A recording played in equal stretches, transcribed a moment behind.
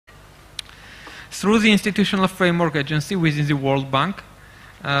Through the institutional framework agency within the World Bank,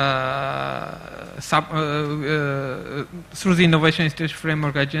 through the Innovation Institute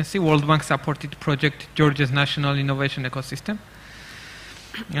Framework Agency, World Bank supported project Georgia's National Innovation Ecosystem,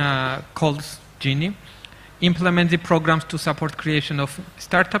 called Givi, implement the programs to support creation of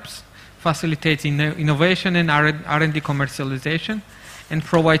startups, facilitates innovation and R&D commercialization, and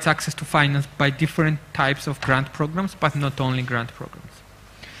provides access to finance by different types of grant programs, but not only grant programs.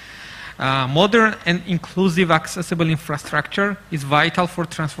 Modern and inclusive accessible infrastructure is vital for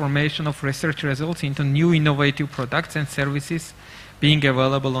transformation of research results into new innovative products and services being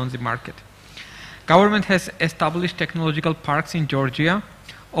available on the market. Government has established technological parks in Georgia,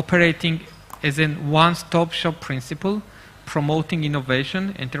 operating as a one-stop shop principle, promoting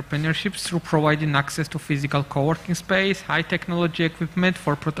innovation, entrepreneurship through providing access to physical co-working space, high technology equipment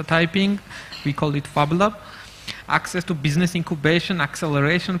for prototyping, we call it Fab Lab, access to business incubation,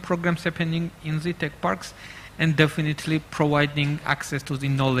 acceleration programs happening in the tech parks, and definitely providing access to the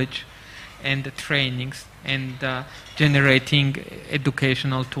knowledge and the trainings and generating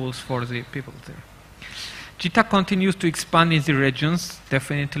educational tools for the people there. JITA continues to expand in the regions,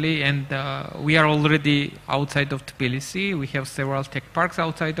 definitely, and we are already outside of Tbilisi. We have several tech parks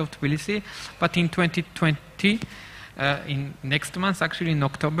outside of Tbilisi, but in 2020, in next month, actually in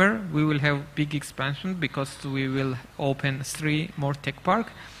October, we will have big expansion because we will open 3 more tech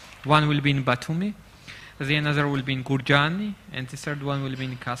parks. One will be in Batumi, the another will be in Gurjani, and the third one will be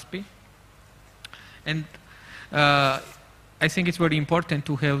in Kaspi. And I think it's very important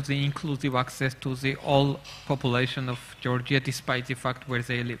to have the inclusive access to the all population of Georgia, despite the fact where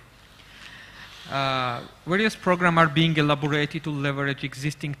they live. Various programs are being elaborated to leverage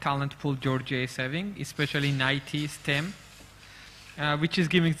existing talent pool Georgia is having, especially in IT, STEM, which is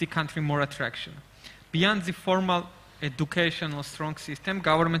giving the country more attraction. Beyond the formal educational strong system,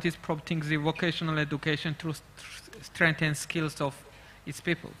 government is promoting the vocational education to strengthen skills of its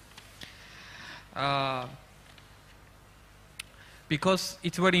people. Because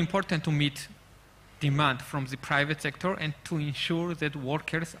it's very important to meet demand from the private sector and to ensure that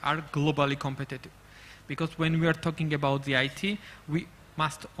workers are globally competitive. Because when we are talking about the IT, we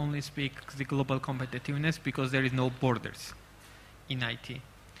must only speak the global competitiveness because there is no borders in IT.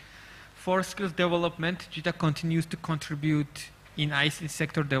 For skills development, JITA continues to contribute in ICT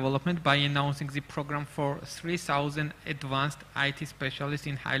sector development by announcing the program for 3,000 advanced IT specialists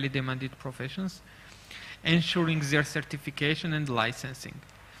in highly demanded professions, ensuring their certification and licensing.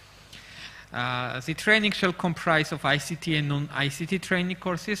 The training shall comprise of ICT and non-ICT training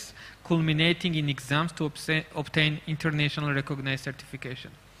courses, culminating in exams to obtain international recognized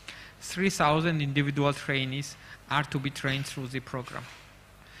certification. 3,000 individual trainees are to be trained through the program.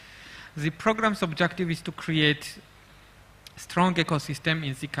 The program's objective is to create a strong ecosystem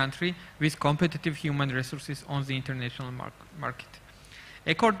in the country with competitive human resources on the international market.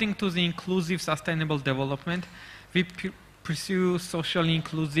 According to the inclusive sustainable development, we pursue socially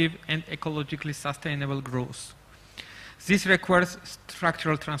inclusive and ecologically sustainable growth. This requires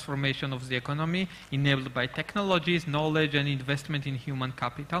structural transformation of the economy enabled by technologies, knowledge, and investment in human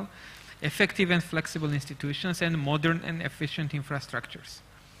capital, effective and flexible institutions, and modern and efficient infrastructures.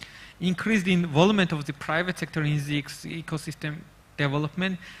 Increased involvement of the private sector in the ecosystem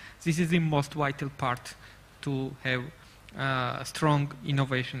development, this is the most vital part to have a strong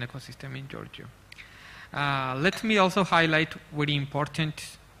innovation ecosystem in Georgia. Let me also highlight very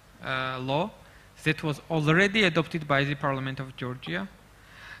important law that was already adopted by the Parliament of Georgia,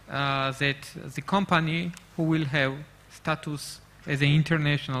 that the company who will have status as an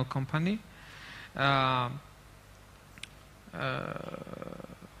international company,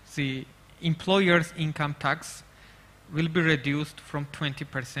 the employer's income tax will be reduced from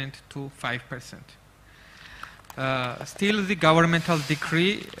 20% to 5%. Still, the governmental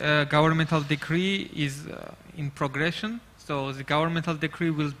decree is in progression. So the governmental decree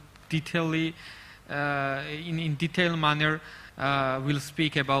will in detailed manner will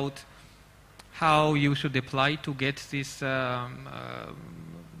speak about how you should apply to get this to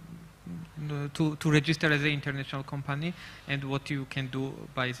register as an international company and what you can do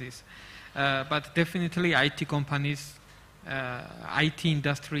by this. But definitely, IT companies, IT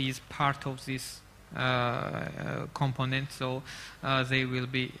industry is part of this component, so they will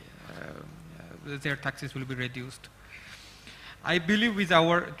be their taxes will be reduced. I believe with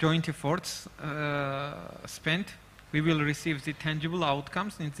our joint efforts spent, we will receive the tangible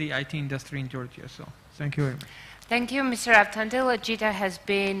outcomes in the IT industry in Georgia. So Thank you very much. Thank you, Mr. Avtandil. Gita has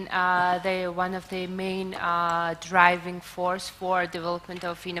been one of the main driving force for development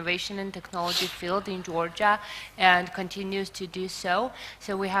of innovation and technology field in Georgia and continues to do so.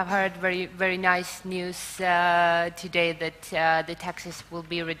 So we have heard very, very nice news today that the taxes will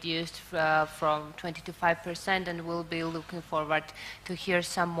be reduced from 20 to 5%, and we'll be looking forward to hear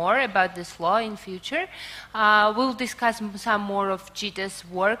some more about this law in future. We'll discuss some more of Gita's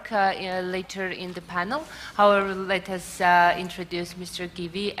work later in the panel. However, let us introduce Mr.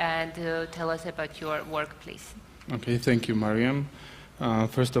 Givi and tell us about your work, please. Okay, thank you, Mariam.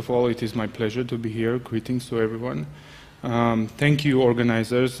 First of all, it is my pleasure to be here. Greetings to everyone. Thank you,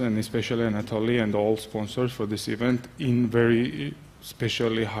 organizers, and especially Anatoly and all sponsors for this event in very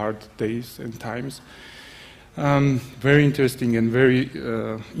especially hard days and times. Very interesting and very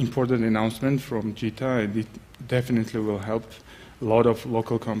important announcement from Gita, and it definitely will help a lot of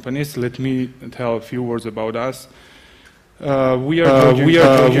local companies. Let me tell a few words about us. We are 7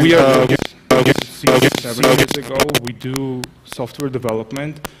 years ago. We do software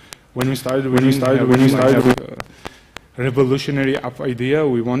development. When we started a revolutionary idea,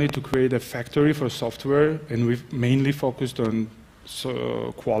 we wanted to create a factory for software, and we mainly focused on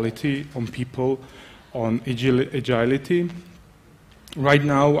quality, on people, on agility. Right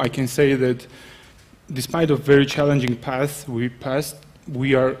now, I can say that despite a very challenging path we passed,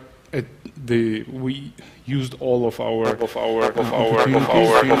 we used all of our people.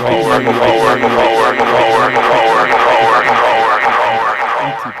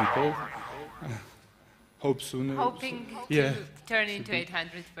 Hope soon. Hoping to turn into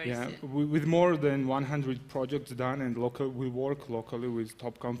 800 very soon. With more than 100 projects done, and we work locally with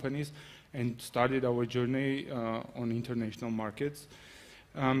top companies, and started our journey on international markets.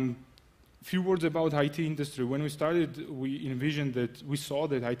 Few words about IT industry. When we started, we envisioned that we saw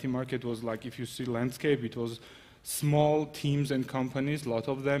that IT market was like, if you see landscape, it was small teams and companies, a lot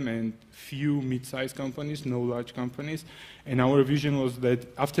of them, and few mid-sized companies, no large companies. And our vision was that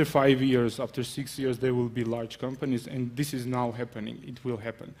after 5 years, after 6 years, there will be large companies, and this is now happening. It will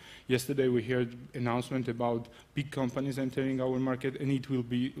happen. Yesterday we heard announcement about big companies entering our market, and it will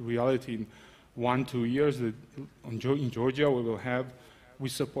be reality in 1-2 years. That in Georgia we will have,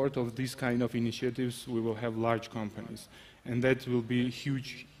 with support of these kind of initiatives, we will have large companies. And that will be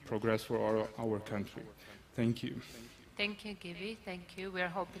huge progress for our country. Thank you. Thank you, Givi. Thank you. We are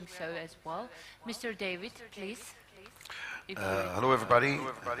hoping so as well. Mr. David, please. Hello, everybody.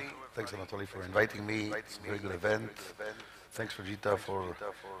 Thanks, Anatoly, for inviting me. It's a very good event. Thanks for Gita for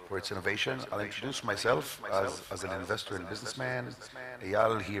its innovation. I'll introduce myself as an investor and businessman.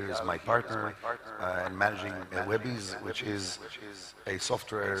 Eyal here is my partner in managing Webiz, which is a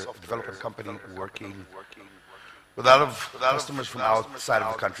software development company working with a lot of customers from outside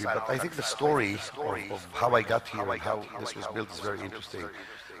of the country. But I think the story of how I got here and how this was built is very interesting.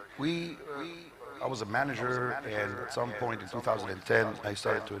 I was a manager, and at some point in 2010, I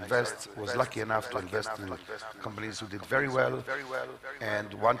started to invest, was lucky enough to invest in companies who did very well,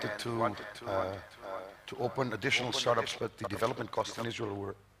 and wanted to open additional startups, but the development costs in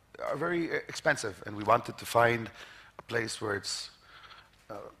Israel are very expensive, and we wanted to find a place where it's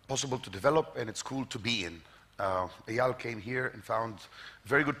possible to develop and it's cool to be in. Eyal came here and found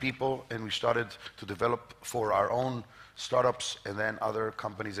very good people, and we started to develop for our own startups, and then other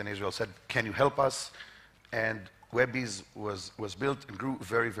companies in Israel said, can you help us? And Webiz was built and grew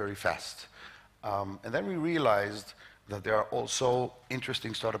very, very fast. And then we realized that there are also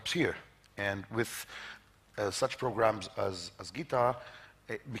interesting startups here. And with such programs as Gita,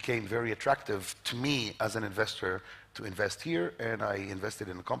 it became very attractive to me as an investor to invest here, and I invested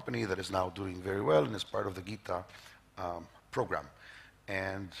in a company that is now doing very well and is part of the Gita program.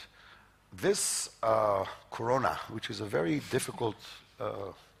 And this corona, which is a very difficult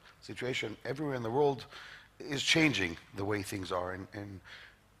situation everywhere in the world, is changing the way things are. In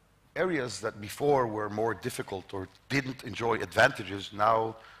areas that before were more difficult or didn't enjoy advantages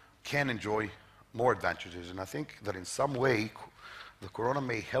now can enjoy more advantages. And I think that in some way the corona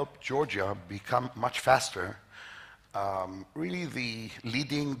may help Georgia become much faster, really the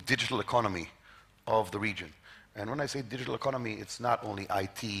leading digital economy of the region. And when I say digital economy, it's not only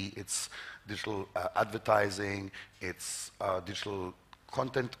IT, it's digital advertising, it's digital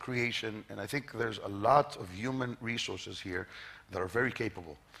content creation, and I think there's a lot of human resources here that are very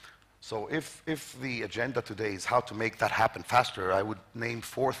capable. So if the agenda today is how to make that happen faster, I would name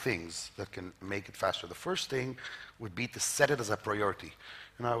 4 things that can make it faster. The first thing would be to set it as a priority.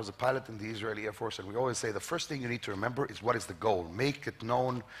 You know, I was a pilot in the Israeli Air Force, and we always say the first thing you need to remember is what is the goal. Make it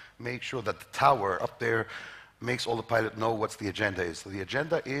known, make sure that the tower up there makes all the pilots know what the agenda is. So the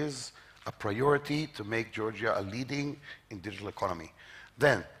agenda is a priority to make Georgia a leading in digital economy.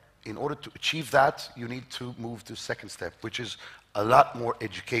 Then, in order to achieve that, you need to move to second step, which is a lot more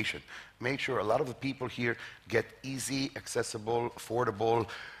education. Make sure a lot of the people here get easy, accessible, affordable,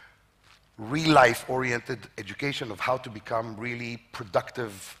 real-life oriented education of how to become really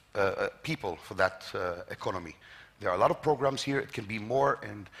productive people for that economy. There are a lot of programs here. It can be more,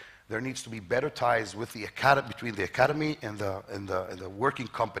 and there needs to be better ties with the between the academy and the working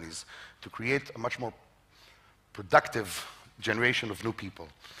companies to create a much more productive generation of new people.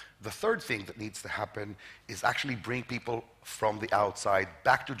 The third thing that needs to happen is actually bring people from the outside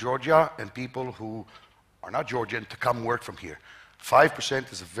back to Georgia and people who are not Georgian to come work from here.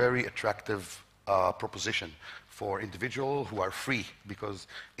 5% is a very attractive proposition for individuals who are free, because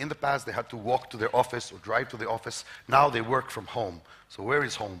in the past they had to walk to their office or drive to the office. Now they work from home. So where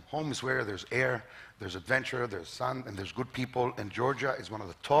is home? Home is where there's air, there's adventure, there's sun, and there's good people. And Georgia is one of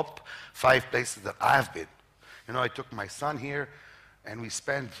the top 5 places that I've been. You know, I took my son here, and we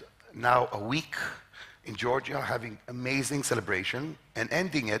spent now a week in Georgia having amazing celebration and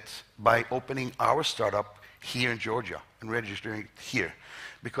ending it by opening our startup here in Georgia and registering it here,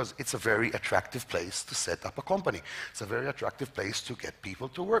 because it's a very attractive place to set up a company. It's a very attractive place to get people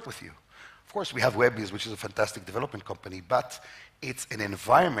to work with you. Of course, we have Webiz, which is a fantastic development company, but it's an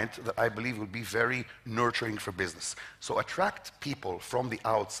environment that I believe will be very nurturing for business. So attract people from the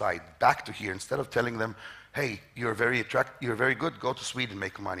outside back to here instead of telling them, hey, you're very good, go to Sweden,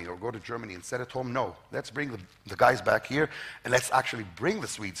 make money, or go to Germany and sit at home. No, let's bring the guys back here, and let's actually bring the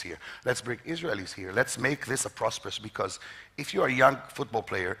Swedes here. Let's bring Israelis here. Let's make this a prosperous, because if you're a young football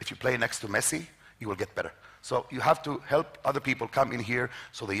player, if you play next to Messi, you will get better. So you have to help other people come in here,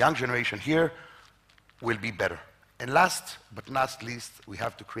 so the young generation here will be better. And last but not least, we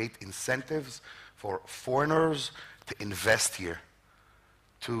have to create incentives for foreigners to invest here,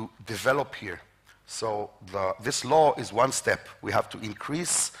 to develop here. So this law is one step. We have to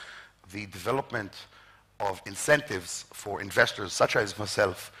increase the development of incentives for investors, such as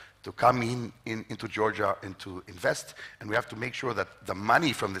myself, to come into Georgia and to invest. And we have to make sure that the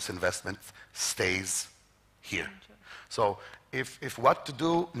money from this investment stays here. So if what to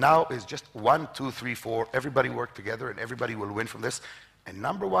do now is just 1, 2, 3, 4, everybody work together and everybody will win from this. And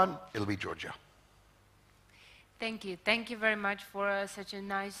number one, it'll be Georgia. Thank you. Thank you very much for such a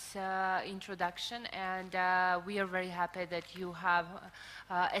nice introduction, and we are very happy that you have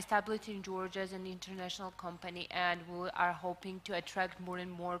established in Georgia as an international company, and we are hoping to attract more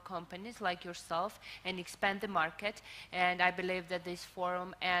and more companies like yourself and expand the market. And I believe that this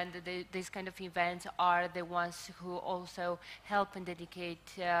forum and these kind of events are the ones who also help and dedicate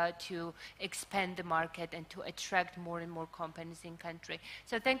to expand the market and to attract more and more companies in country.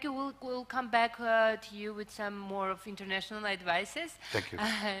 So thank you. We'll come back to you with some more of international advices. Thank you.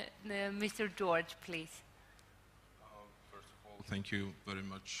 Mr. George, please. First of all, thank you very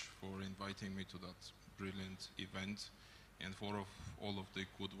much for inviting me to that brilliant event and for all of the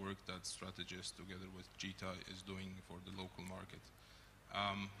good work that Strategist together with Gita is doing for the local market.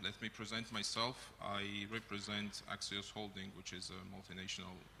 Let me present myself. I represent Axios Holding, which is a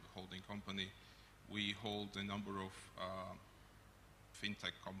multinational holding company. We hold a number of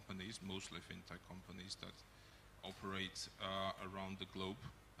fintech companies, mostly fintech companies that operate around the globe.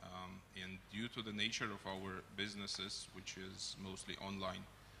 And due to the nature of our businesses, which is mostly online,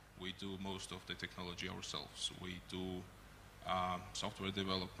 we do most of the technology ourselves. We do software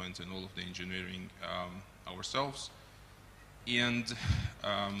development and all of the engineering ourselves. And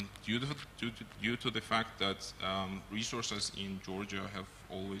due to the fact that resources in Georgia have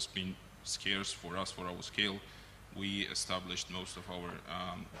always been scarce for us, for our scale, we established most of our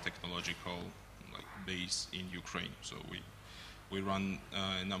technological base in Ukraine. So we run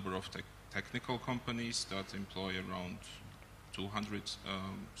a number of technical companies that employ around 200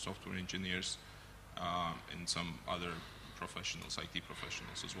 software engineers and some other professionals, IT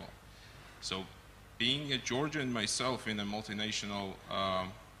professionals as well. So being a Georgian myself in a multinational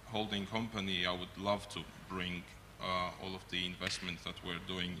holding company, I would love to bring all of the investment that we're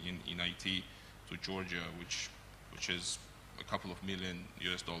doing in IT to Georgia, which is a couple of $million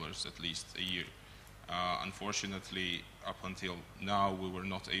at least a year. Unfortunately, up until now, we were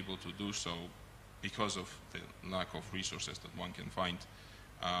not able to do so because of the lack of resources that one can find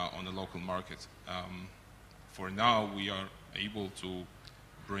on the local market. For now, we are able to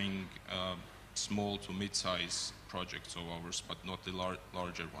bring small to mid-size projects of ours, but not the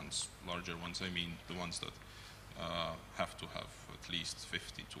larger ones. Larger ones, I mean the ones that have to have at least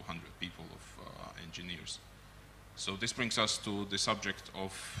 50 to 100 people of engineers. So this brings us to the subject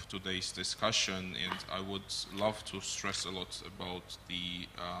of today's discussion, and I would love to stress a lot about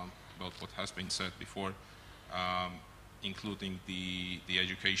about what has been said before, including the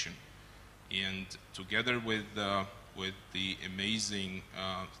education. And together with the amazing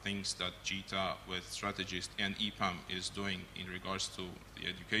things that JITA with Strategist and EPAM is doing in regards to the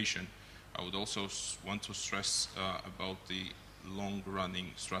education, I would also want to stress about the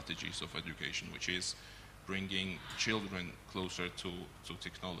long-running strategies of education, which is bringing children closer to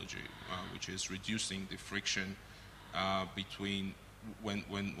technology, which is reducing the friction between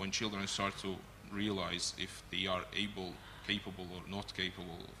when children start to realize if they are capable or not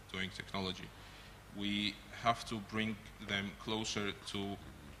capable of doing technology. We have to bring them closer to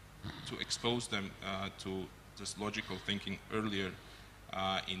expose them to this logical thinking earlier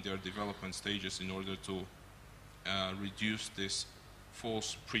in their development stages in order to reduce this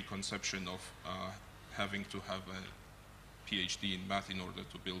false preconception of having to have a PhD in math in order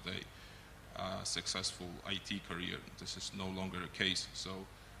to build a successful IT career. This is no longer a case. So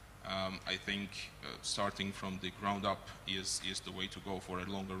I think starting from the ground up is the way to go for a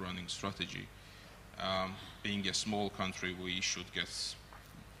longer running strategy. Being a small country, we should get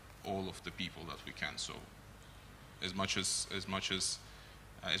all of the people that we can. So as much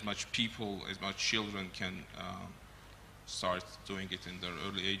children can start doing it in their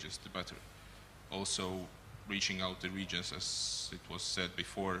early ages, the better. Also, reaching out the regions, as it was said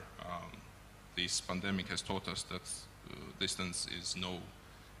before, this pandemic has taught us that distance is no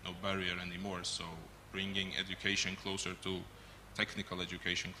barrier anymore. So bringing education closer to technical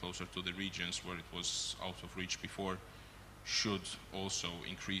education closer to the regions where it was out of reach before should also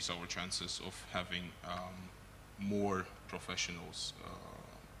increase our chances of having more professionals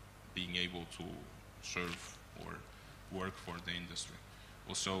being able to serve or work for the industry.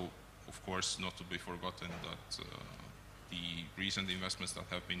 Also, of course, not to be forgotten that the recent investments that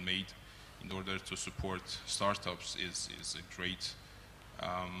have been made in order to support startups is a great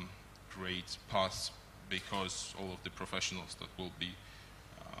path, because all of the professionals that will be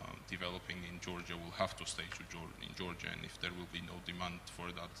developing in Georgia will have to stay in Georgia, and if there will be no demand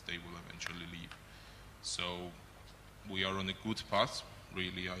for that, they will eventually leave. So we are on a good path,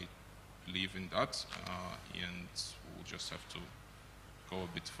 really. I believe in that, and we'll just have to go a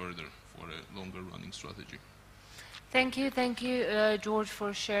bit further for a longer running strategy. Thank you, George,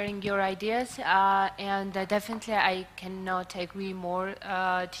 for sharing your ideas. And definitely, I cannot agree more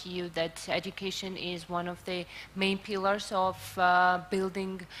to you that education is one of the main pillars of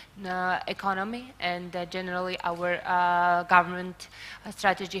building economy. And generally, our government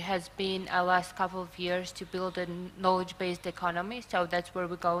strategy has been last couple of years to build a knowledge-based economy. So that's where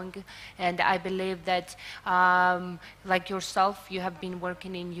we're going. And I believe that, like yourself, you have been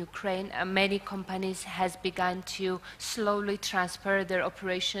working in Ukraine. Many companies has begun to slowly transfer their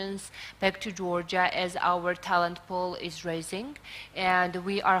operations back to Georgia as our talent pool is raising, and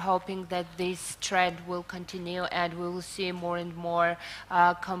we are hoping that this trend will continue and we will see more and more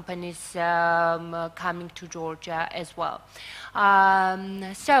companies coming to Georgia as well.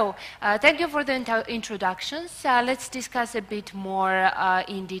 Thank you for the introductions. Let's discuss a bit more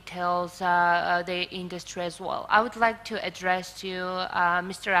in details the industry as well. I would like to address to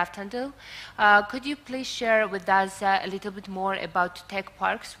Mr. Avtandil. Could you please share with us a little bit more about tech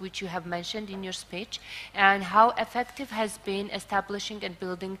parks, which you have mentioned in your speech, and how effective has been establishing and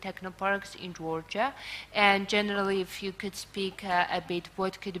building technoparks in Georgia? And generally, if you could speak a bit,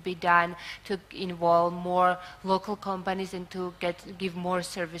 what could be done to involve more local companies and to give more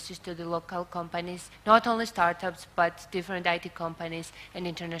services to the local companies, not only startups, but different IT companies and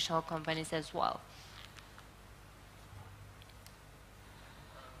international companies as well?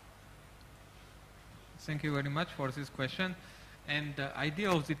 Thank you very much for this question. And the idea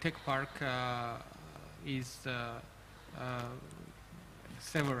of the tech park is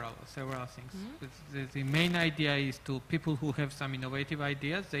several things. Mm-hmm. The main idea is to people who have some innovative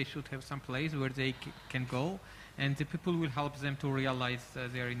ideas, they should have some place where they can go, and the people will help them to realize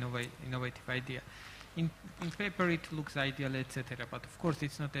their innovative idea. In paper it looks ideal, etc. But of course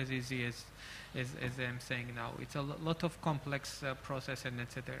it's not as easy as I'm saying now. It's a lot of complex process and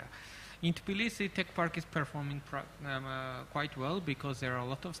etc. In Tbilisi, Tech Park is performing quite well because there are a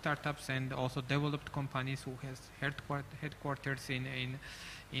lot of startups and also developed companies who has headquarters in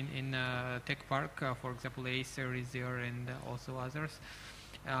Tech Park. For example, Acer is there and also others.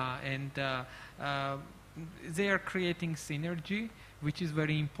 They are creating synergy, which is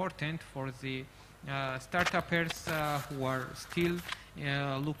very important for the startuppers who are still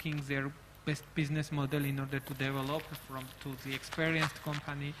looking their best business model in order to develop to the experienced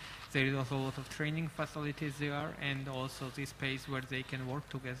company. There is also a lot of training facilities there, and also this space where they can work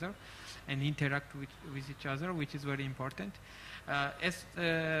together and interact with each other, which is very important. As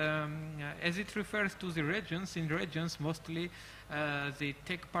it refers to the regions, in regions mostly the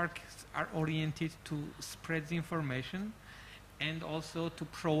tech parks are oriented to spread the information and also to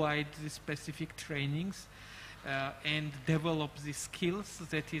provide the specific trainings and develop the skills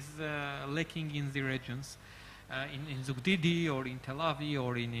that is lacking in the regions. In Zugdidi or in Tel Aviv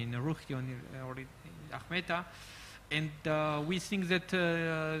or in Ruchi or in Ahmeta. And we think that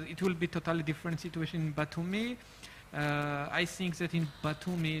it will be totally different situation in Batumi. I think that in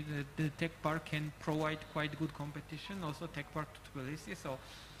Batumi the tech park can provide quite good competition, also tech park to Tbilisi. So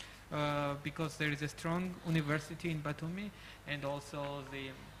because there is a strong university in Batumi and also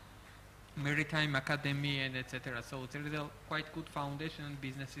the maritime academy and etc. So there is a quite good foundation and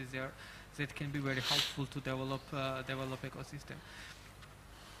businesses there that can be very helpful to develop ecosystem.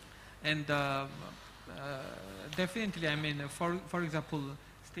 And definitely, I mean, for example,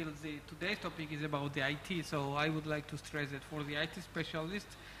 still today's topic is about the IT. So I would like to stress that for the IT specialist,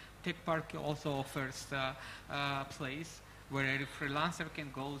 Tech Park also offers a place where a freelancer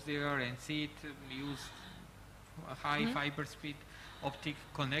can go there and see it, use a high fiber speed optic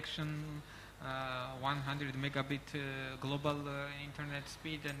connection, 100 megabit global internet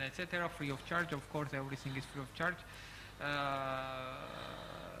speed, and etc. free of charge. Of course, everything is free of charge.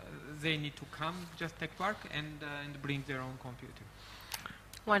 They need to come just Tech Park and bring their own computer.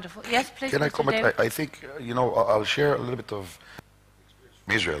 Wonderful. Yes, please. Can I Mr. comment? David? I think, I'll share a little bit of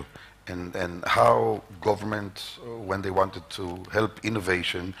Israel and how government, when they wanted to help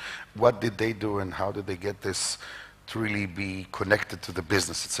innovation, what did they do and how did they get this to really be connected to the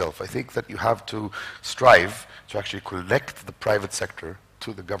business itself? I think that you have to strive to actually connect the private sector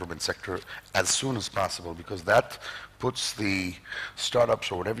to the government sector as soon as possible, because that puts the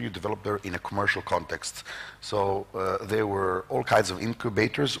startups or whatever you develop there in a commercial context. So there were all kinds of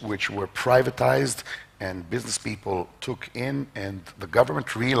incubators which were privatized and business people took in, and the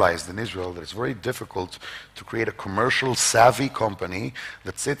government realized in Israel that it's very difficult to create a commercial savvy company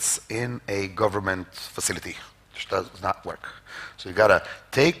that sits in a government facility. It does not work. So you got to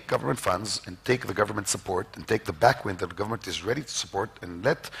take government funds and take the government support and take the backwind that the government is ready to support and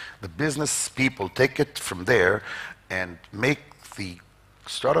let the business people take it from there and make the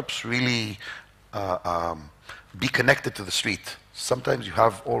startups really be connected to the street. Sometimes you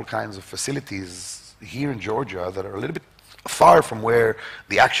have all kinds of facilities here in Georgia that are a little bit far from where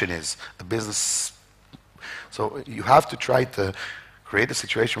the action is, the business. So you have to try to create a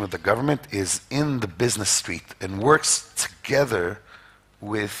situation where the government is in the business street and works together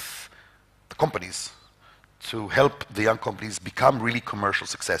with the companies to help the young companies become really commercial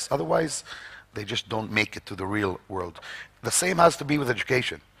success. Otherwise, they just don't make it to the real world. The same has to be with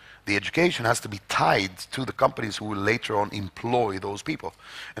education. The education has to be tied to the companies who will later on employ those people.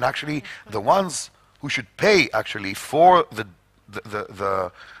 And actually, the ones who should pay actually for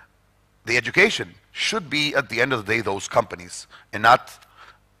the education should be, at the end of the day, those companies and not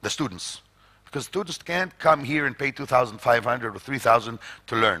the students. Because students can't come here and pay $2,500 or $3,000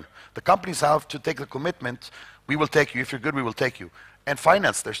 to learn. The companies have to take the commitment, we will take you, if you're good, we will take you, and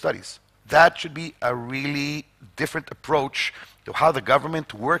finance their studies. That should be a really different approach to how the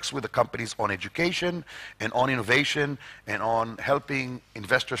government works with the companies on education and on innovation and on helping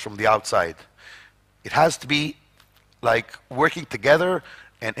investors from the outside. It has to be like working together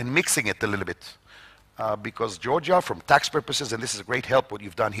and mixing it a little bit. Because Georgia, from tax purposes, and this is a great help what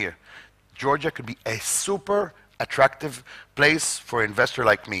you've done here, Georgia could be a super attractive place for an investor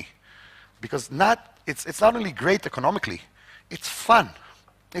like me. Because it's not only great economically, it's fun.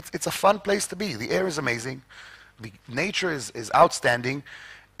 It's a fun place to be. The air is amazing. The nature is outstanding.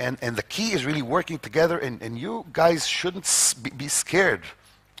 And the key is really working together. And you guys shouldn't be scared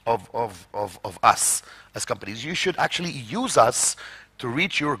of us as companies. You should actually use us to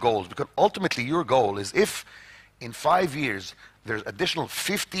reach your goals. Because ultimately your goal is, if in 5 years there's additional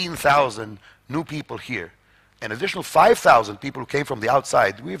 15,000 new people here, and additional 5,000 people who came from the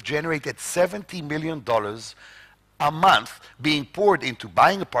outside, we've generated $70 million a month being poured into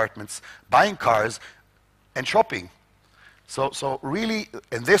buying apartments, buying cars, and shopping. So really,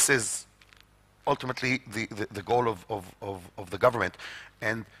 and this is ultimately the goal of the government.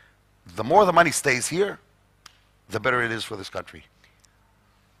 And the more the money stays here, the better it is for this country.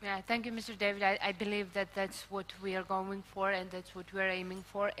 Yeah, thank you, Mr. David. I believe that that's what we are going for and that's what we're aiming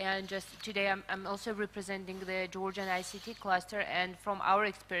for. And just today, I'm also representing the Georgian ICT cluster. And from our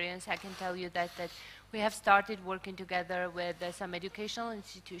experience, I can tell you that We have started working together with some educational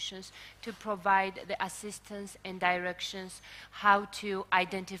institutions to provide the assistance and directions how to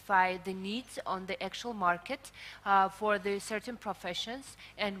identify the needs on the actual market for the certain professions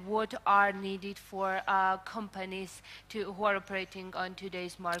and what are needed for companies who are operating on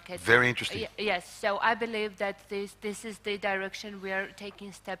today's market. Very interesting. Yes, so I believe that this is the direction we are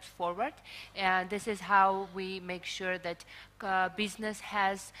taking steps forward, and this is how we make sure that business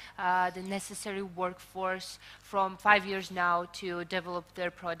has the necessary workforce from 5 years now to develop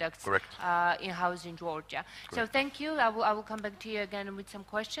their products in-house in Georgia. Correct. So thank you. I will come back to you again with some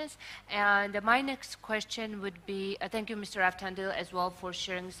questions. And my next question would be, thank you, Mr. Avtandil, as well for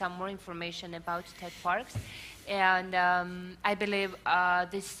sharing some more information about tech parks. And I believe my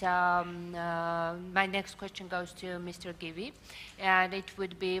next question goes to Mr. Givi, and it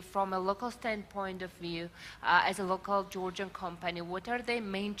would be from a local standpoint of view, as a local Georgian company, what are the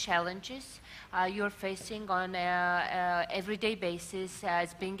main challenges you're facing on an everyday basis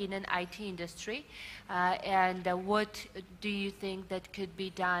as being in an IT industry, and what do you think that could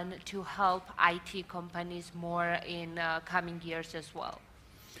be done to help IT companies more in coming years as well?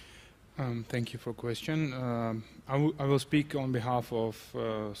 Thank you for the question. I will speak on behalf of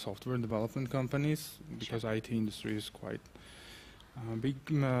software development companies because IT industry is quite big.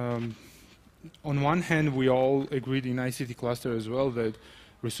 On one hand, we all agreed in ICT cluster as well that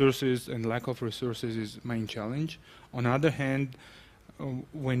resources and lack of resources is main challenge. On the other hand,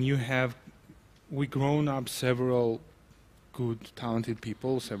 we grown up several good, talented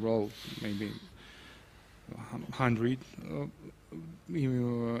people, several maybe 100.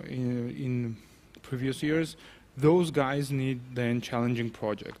 In previous years, those guys need then challenging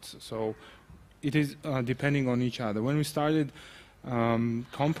projects. So it is depending on each other. When we started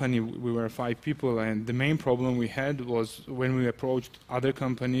company, we were 5 people, and the main problem we had was when we approached other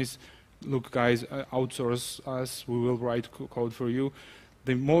companies, look guys, outsource us, we will write code for you.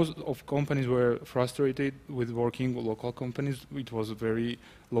 The most of companies were frustrated with working with local companies. It was very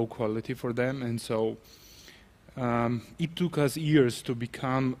low quality for them, and so it took us years to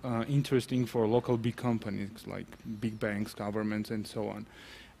become interesting for local big companies like big banks, governments, and so on.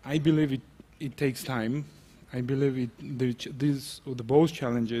 I believe it takes time. I believe both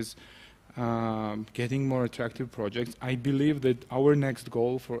challenges, getting more attractive projects. I believe that our next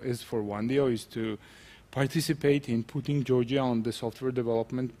goal for Wandio is to participate in putting Georgia on the software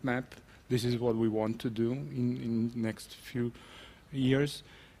development map. This is what we want to do in next few years,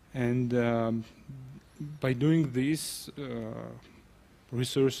 and by doing this,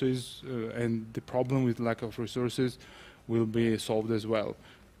 resources and the problem with lack of resources will be solved as well.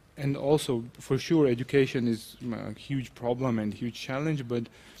 And also, for sure, education is a huge problem and huge challenge, but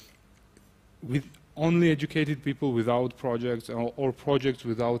with only educated people without projects or projects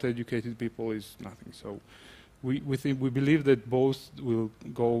without educated people is nothing. So we believe that both will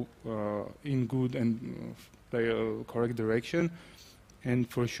go in good and correct direction. And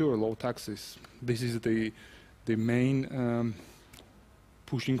for sure, low taxes. This is the main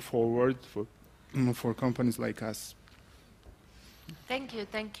pushing forward for companies like us. Thank you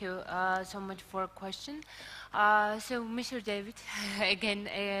so much for a question. So, Mr. David,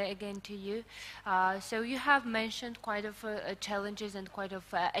 again to you. So you have mentioned quite of challenges and quite of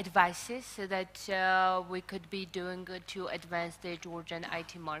advices that we could be doing to advance the Georgian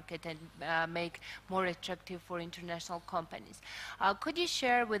IT market and make more attractive for international companies. Could you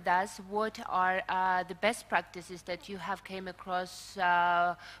share with us what are the best practices that you have came across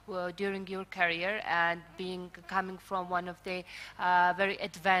during your career, and coming from one of the very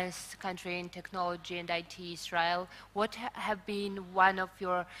advanced country in technology and IT, Israel? What have been one of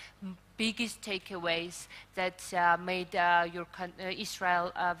your biggest takeaways that made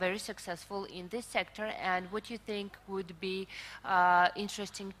Israel very successful in this sector, and what you think would be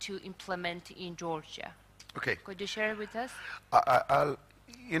interesting to implement in Georgia? Okay. Could you share with us? I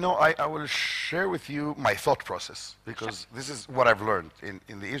will share with you my thought process, because this is what I've learned.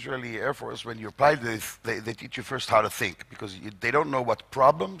 In the Israeli Air Force, when you apply this, they teach you first how to think, because they don't know what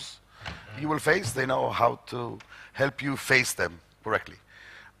problems you will face. They know how to help you face them correctly.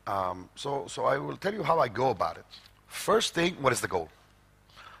 So I will tell you how I go about it. First thing, what is the goal?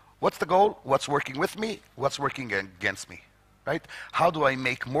 What's the goal? What's working with me? What's working against me? Right? How do I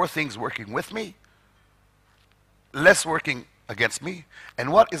make more things working with me, less working against me,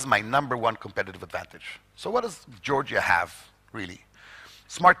 and what is my #1 competitive advantage? So what does Georgia have, really?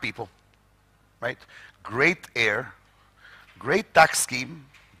 Smart people, right? Great air, great tax scheme,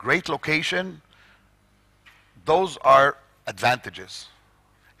 great location. Those are advantages.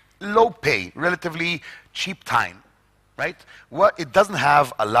 Low pay, relatively cheap time, right? It doesn't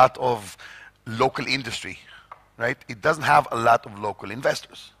have a lot of local industry, right? It doesn't have a lot of local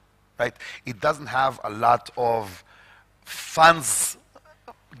investors, right? It doesn't have a lot of funds.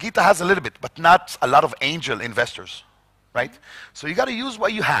 Gita has a little bit, but not a lot of angel investors, right? So you got to use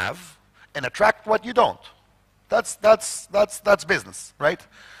what you have and attract what you don't. That's business, right?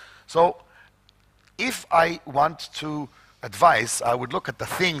 So if I want to advise, I would look at the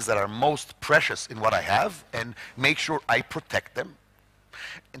things that are most precious in what I have and make sure I protect them,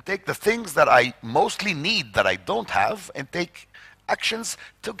 and take the things that I mostly need that I don't have and take actions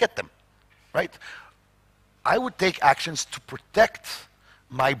to get them, right? I would take actions to protect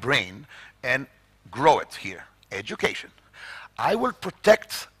my brain and grow it here. Education. I will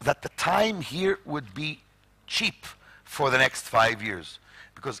protect that the time here would be cheap for the next 5 years.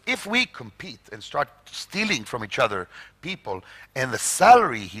 Because if we compete and start stealing from each other, people, and the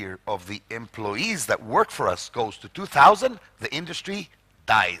salary here of the employees that work for us goes to 2,000, the industry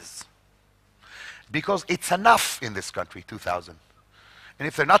dies. Because it's enough in this country, 2,000. And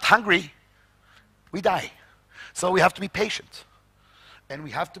if they're not hungry, we die. So we have to be patient. And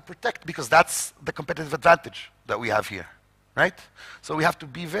we have to protect, because that's the competitive advantage that we have here, right? So we have to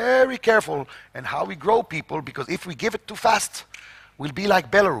be very careful in how we grow people, because if we give it too fast, we'll be like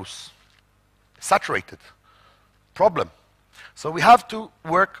Belarus, saturated. Problem. So we have to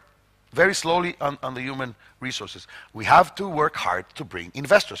work very slowly on the human resources. We have to work hard to bring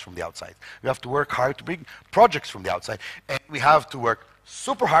investors from the outside. We have to work hard to bring projects from the outside. And we have to work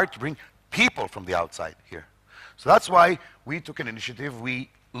super hard to bring people from the outside here. So that's why we took an initiative. We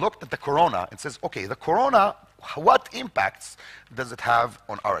looked at the corona and says, okay, the corona, what impacts does it have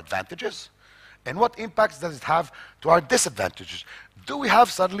on our advantages? And what impacts does it have to our disadvantages? Do we have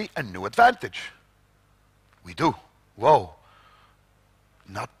suddenly a new advantage? We do. Whoa.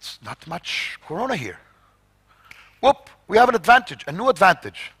 Not much corona here. Whoop, we have an advantage, a new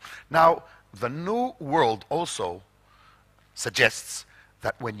advantage. Now, the new world also suggests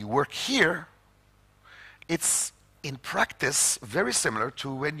that when you work here, it's in practice very similar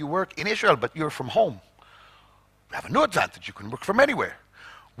to when you work in Israel, but you're from home. You have a new advantage. You can work from anywhere.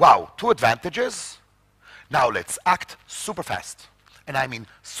 Wow, 2 advantages. Now let's act super fast. And I mean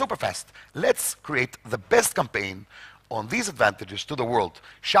super fast. Let's create the best campaign on these advantages to the world.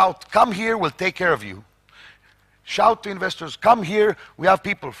 Shout, come here, we'll take care of you. Shout to investors, come here, we have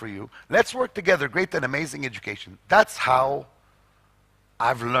people for you. Let's work together, create an amazing education. That's how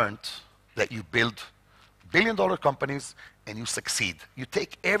I've learned that you build billion-dollar companies and you succeed. You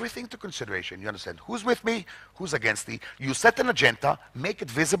take everything into consideration. You understand who's with me, who's against me. You set an agenda, make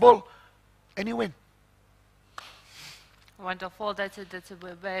it visible, and you win. Wonderful. That's a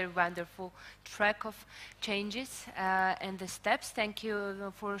very wonderful track of changes and the steps. Thank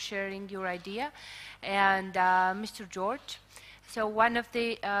you for sharing your idea. And Mr. George, so one of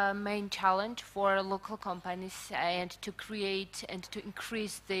the main challenge for local companies and to create and to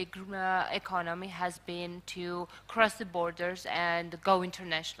increase the economy has been to cross the borders and go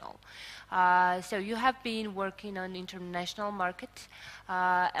international. So you have been working on international market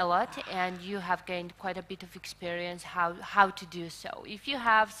a lot, and you have gained quite a bit of experience how to do so. If you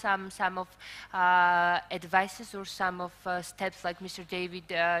have some of advices or some of steps like Mr. David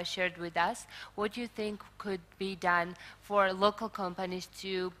shared with us, what do you think could be done for local companies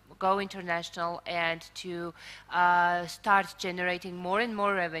to go international and to start generating more and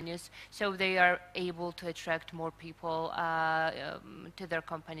more revenues so they are able to attract more people to their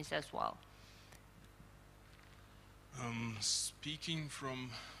companies as well? Speaking from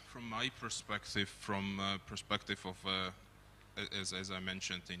my perspective, from perspective of, as I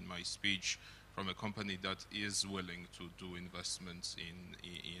mentioned in my speech, from a company that is willing to do investments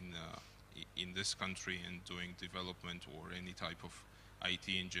in this country and doing development or any type of IT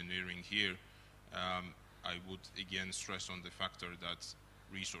engineering here, I would again stress on the factor that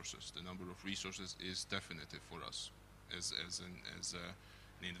resources, the number of resources is definitive for us as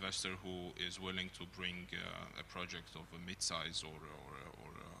an investor who is willing to bring a project of a mid-size or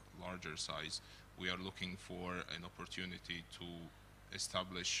a larger size. We are looking for an opportunity to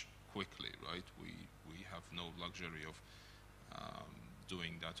establish quickly, right? We have no luxury of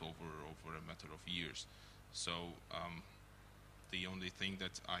doing that over a matter of years. So the only thing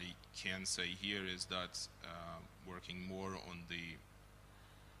that I can say here is that working more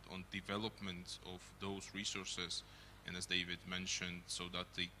on development of those resources, and as David mentioned, so that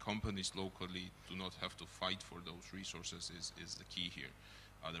the companies locally do not have to fight for those resources is the key here.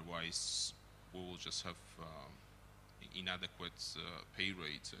 Otherwise, we will just have inadequate pay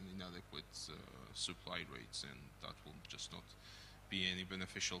rates and inadequate supply rates, and that will just not be any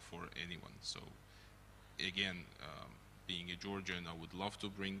beneficial for anyone. So again, being a Georgian, I would love to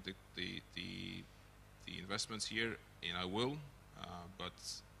bring the investments here, and I will, but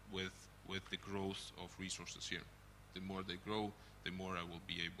with the growth of resources here. The more they grow, the more I will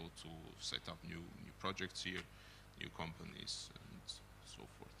be able to set up new projects here, new companies, and so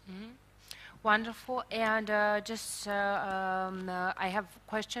forth. Mm-hmm. Wonderful. And I have a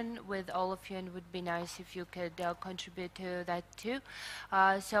question with all of you, and it would be nice if you could contribute to that too.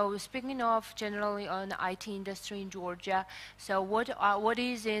 So speaking of generally on IT industry in Georgia, so what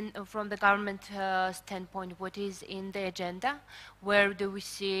is in, from the government standpoint, what is in the agenda? Where do we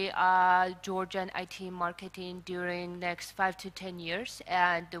see Georgian IT marketing during next 5 to 10 years?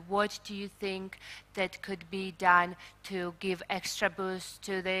 And what do you think that could be done to give extra boost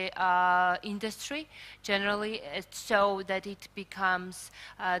to the industry generally, so that it becomes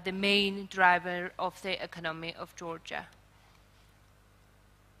the main driver of the economy of Georgia?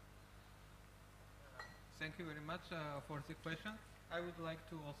 Thank you very much for the question. I would like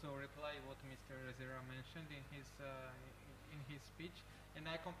to also reply what Mr. Zerah mentioned in his speech, and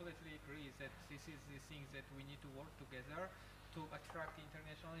I completely agree that this is the thing that we need to work together to attract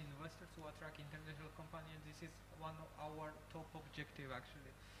international investors, to attract international companies. This is one of our top objective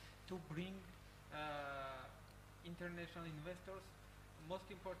actually, to bring international investors, most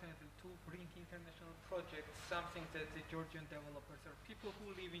importantly to bring international projects, something that the Georgian developers are people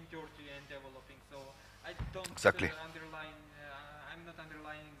who live in Georgia and developing. So I don't underline, I'm not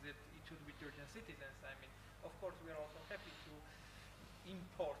underlining that it should be Georgian citizens. I mean, of course we are also happy to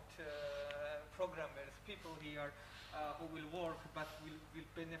import programmers, people here who will work but will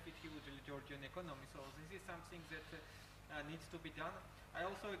benefit hugely Georgian economy. So this is something that needs to be done. I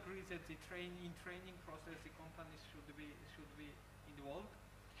also agree that the training process, the companies should be involved.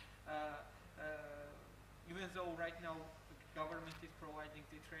 Even though right now the government is providing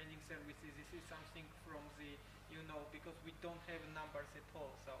the training services, this is something from the, because we don't have numbers at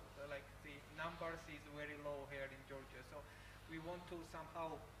all. So like the numbers is very low here in Georgia. So we want to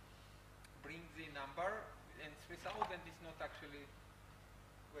somehow bring the number, and 3,000 is not actually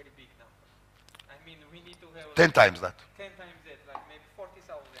very big number. I mean, we need to have 10 times that. 10 times that, like maybe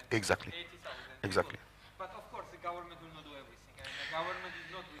 40,000. Exactly. 80,000. Exactly. But of course, the government will not do everything. And the government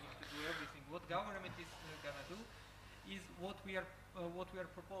is not willing to do everything. What government is gonna do is what we are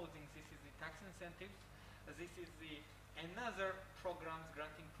proposing. This is the tax incentives. This is the another programs,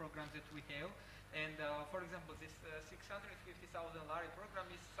 granting programs that we have. And for example, this 650,000 lari program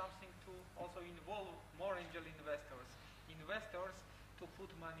is something to also involve more angel investors. Investors to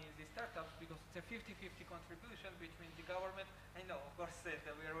put money in the startups, because it's a 50-50 contribution between the government. I know, of course, that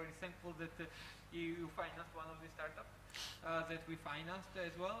we are very thankful that you financed one of the startups that we financed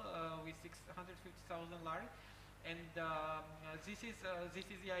as well with 650,000 lari. And this is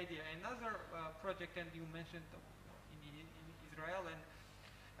the idea. Another project, and you mentioned in Israel, and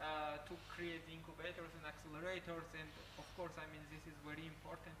to create incubators and accelerators, and of course, I mean, this is very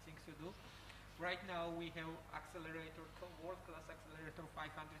important things to do. Right now, we have accelerator, world-class accelerator,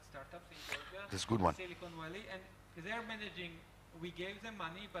 500 startups in Georgia. That's a good one. Silicon Valley, and they're managing. We gave them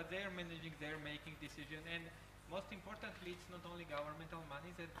money, but they're managing. They're making decisions, and most importantly, it's not only governmental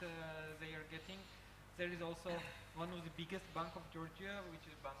money that they are getting. There is also one of the biggest bank of Georgia, which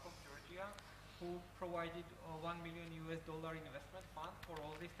is Bank of Georgia, who provided $1 million investment fund for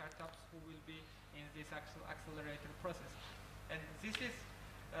all the startups who will be in this accelerator process. And this is,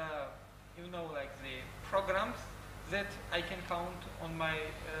 like the programs that I can count on my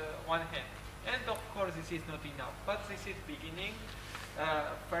one hand. And of course, this is not enough, but this is beginning,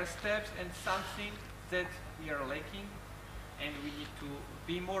 first steps, and something that we are lacking, and we need to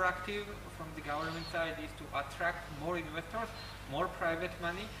be more active from the government side, is to attract more investors, more private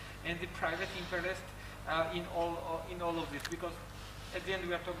money, and the private interest in all of this, because at the end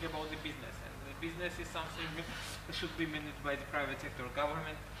we are talking about the business, and the business is something that should be managed by the private sector.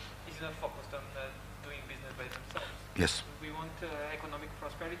 Government is not focused on doing business by themselves. Yes. We want economic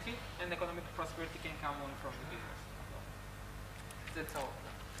prosperity, and economic prosperity can come on from the business. That's all.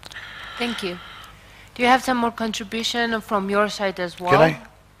 Thank you. Do you have some more contribution from your side as well?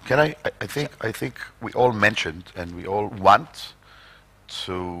 Can I? I think we all mentioned, and we all want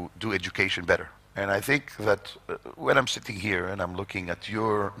to do education better. And I think that when I'm sitting here and I'm looking at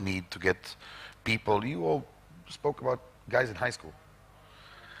your need to get people, you all spoke about guys in high school.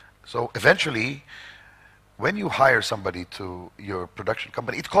 So eventually, when you hire somebody to your production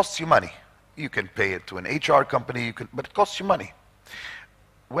company, it costs you money. You can pay it to an HR company, but it costs you money.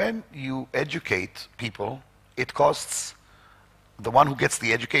 When you educate people, it costs the one who gets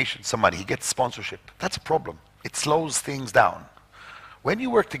the education some money. He gets sponsorship. That's a problem. It slows things down. When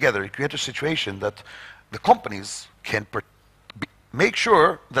you work together, you create a situation that the companies can make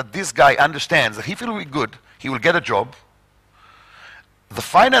sure that this guy understands that if he will be good, he will get a job. The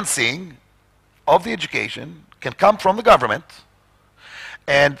financing of the education can come from the government,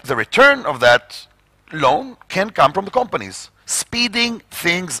 and the return of that loan can come from the companies, speeding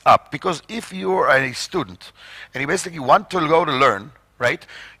things up. Because if you're a student and you basically want to go to learn, right,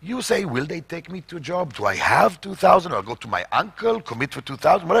 you say, will they take me to a job? Do I have 2,000? Or I'll go to my uncle, commit for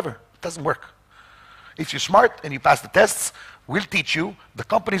 2,000, whatever. It doesn't work. If you're smart and you pass the tests, we'll teach you, the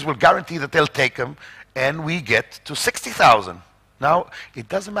companies will guarantee that they'll take them, and we get to 60,000. Now, it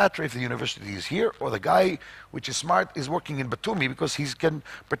doesn't matter if the university is here or the guy which is smart is working in Batumi, because he can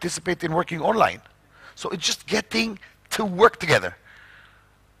participate in working online. So it's just getting to work together.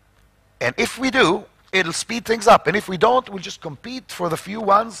 And if we do, it'll speed things up. And if we don't, we'll just compete for the few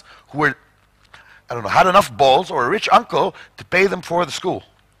ones who are, I don't know, had enough balls or a rich uncle to pay them for the school.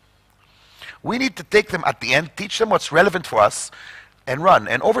 We need to take them at the end, teach them what's relevant for us, and run.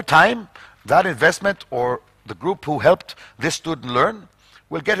 And over time, that investment or the group who helped this student learn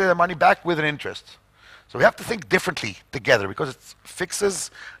will get their money back with an interest. So we have to think differently together, because it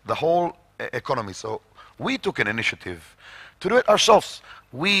fixes the whole economy. So we took an initiative to do it ourselves.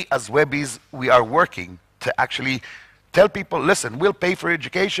 We, as Webiz, we are working to actually tell people, listen, we'll pay for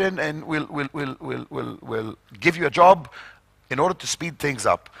education and we'll give you a job in order to speed things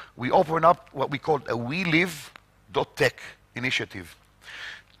up. We open up what we call a WeLive.tech initiative,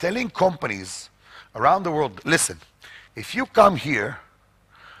 telling companies around the world, listen, if you come here,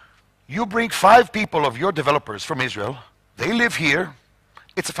 you bring 5 people of your developers from Israel, they live here,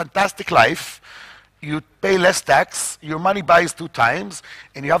 it's a fantastic life, you pay less tax, your money buys 2 times,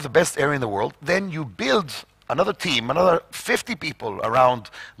 and you have the best area in the world, then you build another team, another 50 people around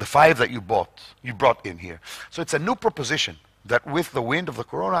the 5 that you brought in here. So it's a new proposition that with the wind of the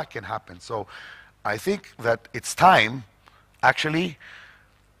corona can happen. So I think that it's time, actually,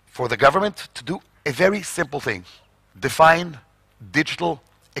 for the government to do a very simple thing: define digital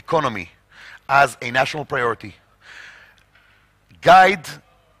economy as a national priority. Guide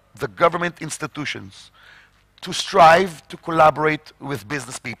the government institutions to strive to collaborate with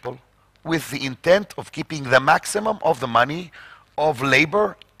business people with the intent of keeping the maximum of the money of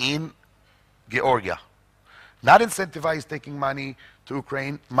labor in Georgia. Not incentivize taking money to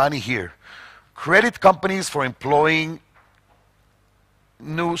Ukraine, money here. Credit companies for employing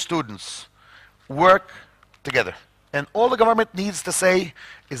new students. Work together. And all the government needs to say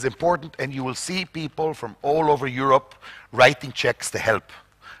is important, and you will see people from all over Europe writing checks to help,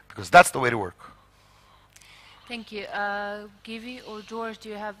 because that's the way to work. Thank you. Givi or George, do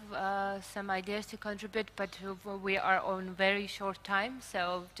you have some ideas to contribute? But we are on very short time,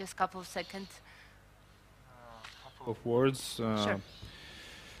 so just a couple of seconds. Couple of words. Sure.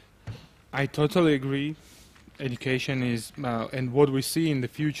 I totally agree. Education is, and what we see in the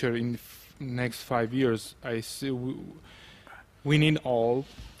future, in next 5 years, I see we need all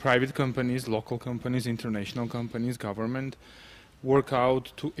private companies, local companies, international companies, government, work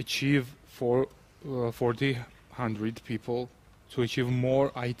out to achieve 4,000 people, to achieve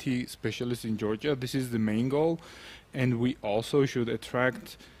more IT specialists in Georgia. This is the main goal, and we also should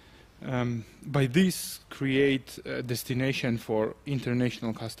attract, by this, create a destination for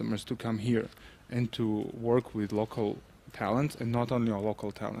international customers to come here and to work with local talents, and not only our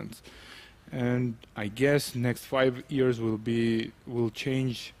local talents. And I guess next 5 years will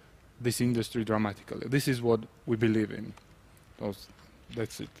change this industry dramatically. This is what we believe in.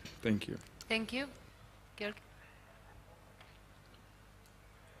 That's it. Thank you. Thank you. Giorgi?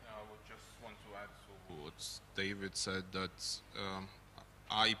 I would just want to add to what David said, that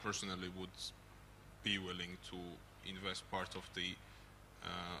I personally would be willing to invest part of the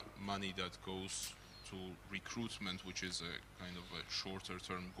money that goes to recruitment, which is a kind of a shorter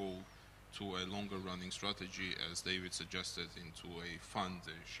term goal, to a longer running strategy, as David suggested, into a fund,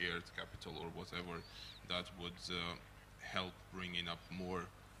 a shared capital or whatever, that would help bringing up more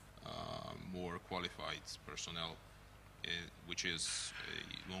qualified personnel, which is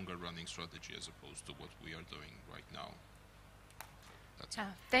a longer running strategy as opposed to what we are doing right now.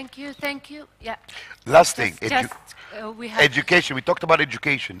 Thank you, thank you. Yeah. Last thing, we have education. We talked about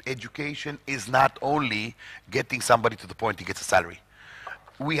education. Education is not only getting somebody to the point he gets a salary.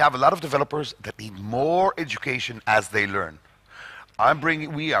 We have a lot of developers that need more education as they learn.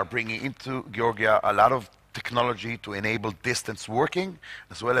 We are bringing into Georgia a lot of technology to enable distance working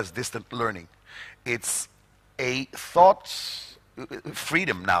as well as distant learning. It's a thought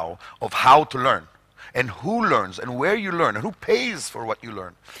freedom now of how to learn, and who learns, and where you learn, and who pays for what you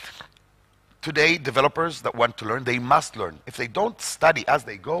learn. today developers that want to learn, they must learn. If they don't study as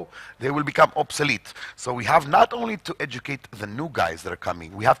they go, they will become obsolete. So we have not only to educate the new guys that are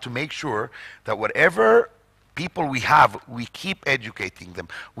coming, we have to make sure that whatever people we have, we keep educating them.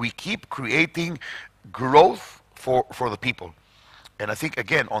 We keep creating growth for the people. And I think,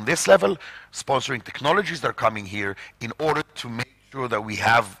 again, on this level, sponsoring technologies that are coming here in order to make sure that we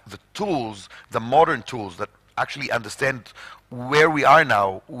have the tools, the modern tools that actually understand where we are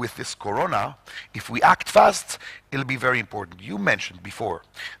now with this corona. If we act fast, it'll be very important. You mentioned before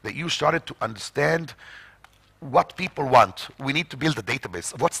that you started to understand what people want. We need to build a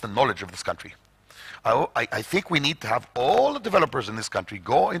database of what's the knowledge of this country. I think we need to have all the developers in this country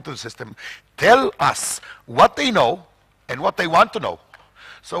go into the system, tell us what they know and what they want to know.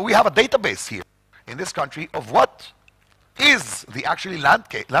 So we have a database here in this country of what is the actually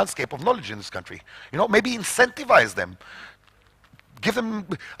landscape of knowledge in this country. You know, maybe incentivize them. Give them,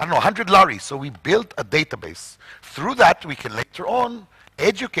 I don't know, 100 lari. So we built a database. Through that, we can later on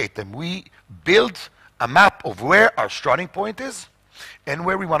educate them. We build a map of where our starting point is and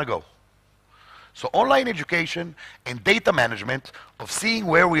where we want to go. So online education and data management of seeing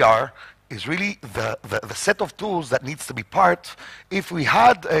where we are is really the set of tools that needs to be part. If we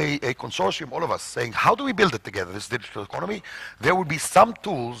had a consortium, all of us, saying, how do we build it together, this digital economy, there would be some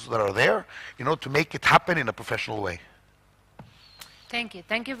tools that are there, you know, to make it happen in a professional way. Thank you.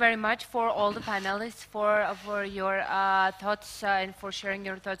 Thank you very much for all the panelists for your thoughts and for sharing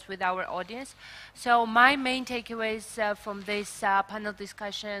your thoughts with our audience. So my main takeaways from this panel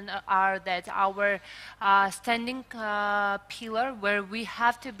discussion are that our standing pillar where we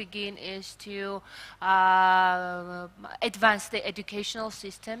have to begin is to advance the educational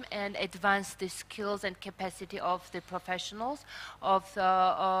system and advance the skills and capacity of the professionals of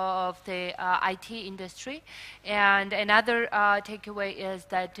the IT industry. And another takeaway is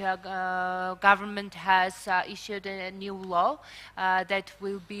that government has issued a new law that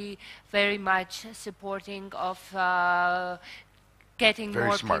will be very much supporting of getting Very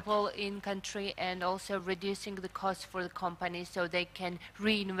more smart. people in country and also reducing the cost for the companies so they can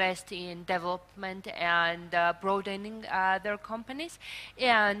reinvest in development and broadening their companies.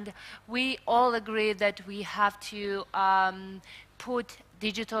 And we all agree that we have to put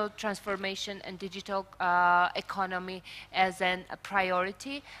digital transformation and digital economy as a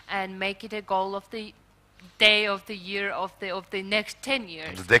priority and make it a goal of the day of the year of the next 10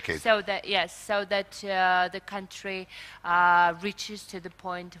 years. The decade. So that, yes, so that the country reaches to the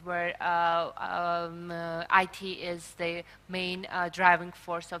point where IT is the main driving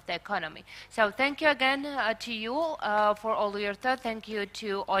force of the economy. So thank you again to you for all your thoughts. Thank you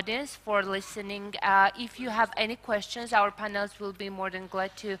to audience for listening. If you have any questions, our panelists will be more than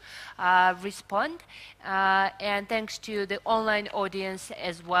glad to respond. And thanks to the online audience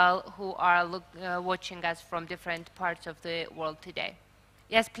as well who are watching us from different parts of the world today.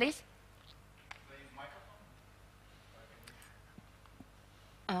 Yes, please.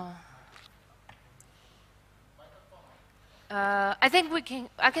 I think we can.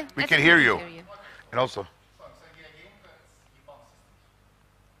 We can hear you. And also.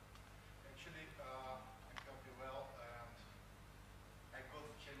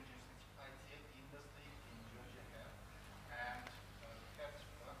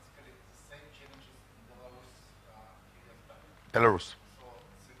 Belarus. So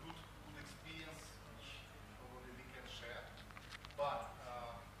it's a good experience which probably we can share. But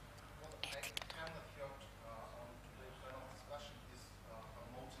what I kind of heard on today's panel discussion is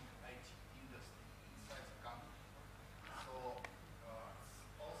promoting IT industry inside the country. So it's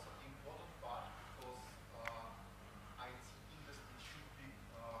also important part because IT industry should be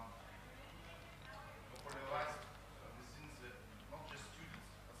popularized within the not just students,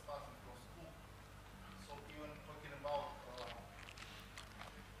 but starting from school. So even talking about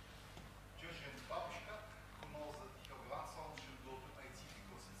Georgian babushka who knows that her grandson should go to IT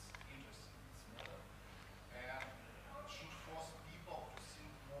because it's interesting, it's modern, and should force people to think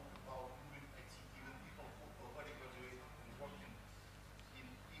more about doing IT, even people who already graduated and working in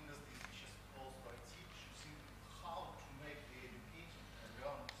industries which is close to IT should think how to make the education and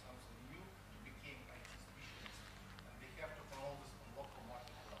learn something new to become IT specialists. And they have to promote this on local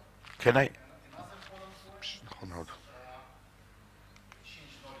market level. Can I? Another important point is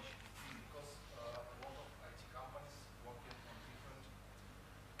exchange knowledge because a lot of IT companies working on different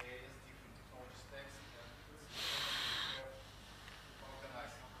areas, different technology stacks, and it's important to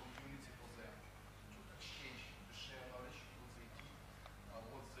organize a community for them to exchange, to share knowledge, what they did,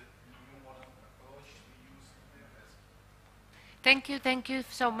 what's the new modern approach we use in their desk. Thank you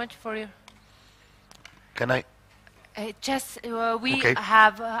so much for your. Can I? We Okay.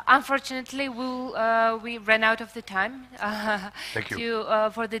 have, unfortunately, we ran out of the time Thank you.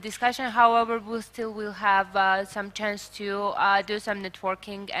 for the discussion. However, we still will have some chance to do some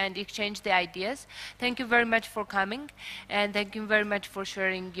networking and exchange the ideas. Thank you very much for coming, and thank you very much for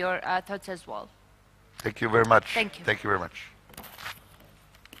sharing your thoughts as well. Thank you very much. Thank you. Thank you very much.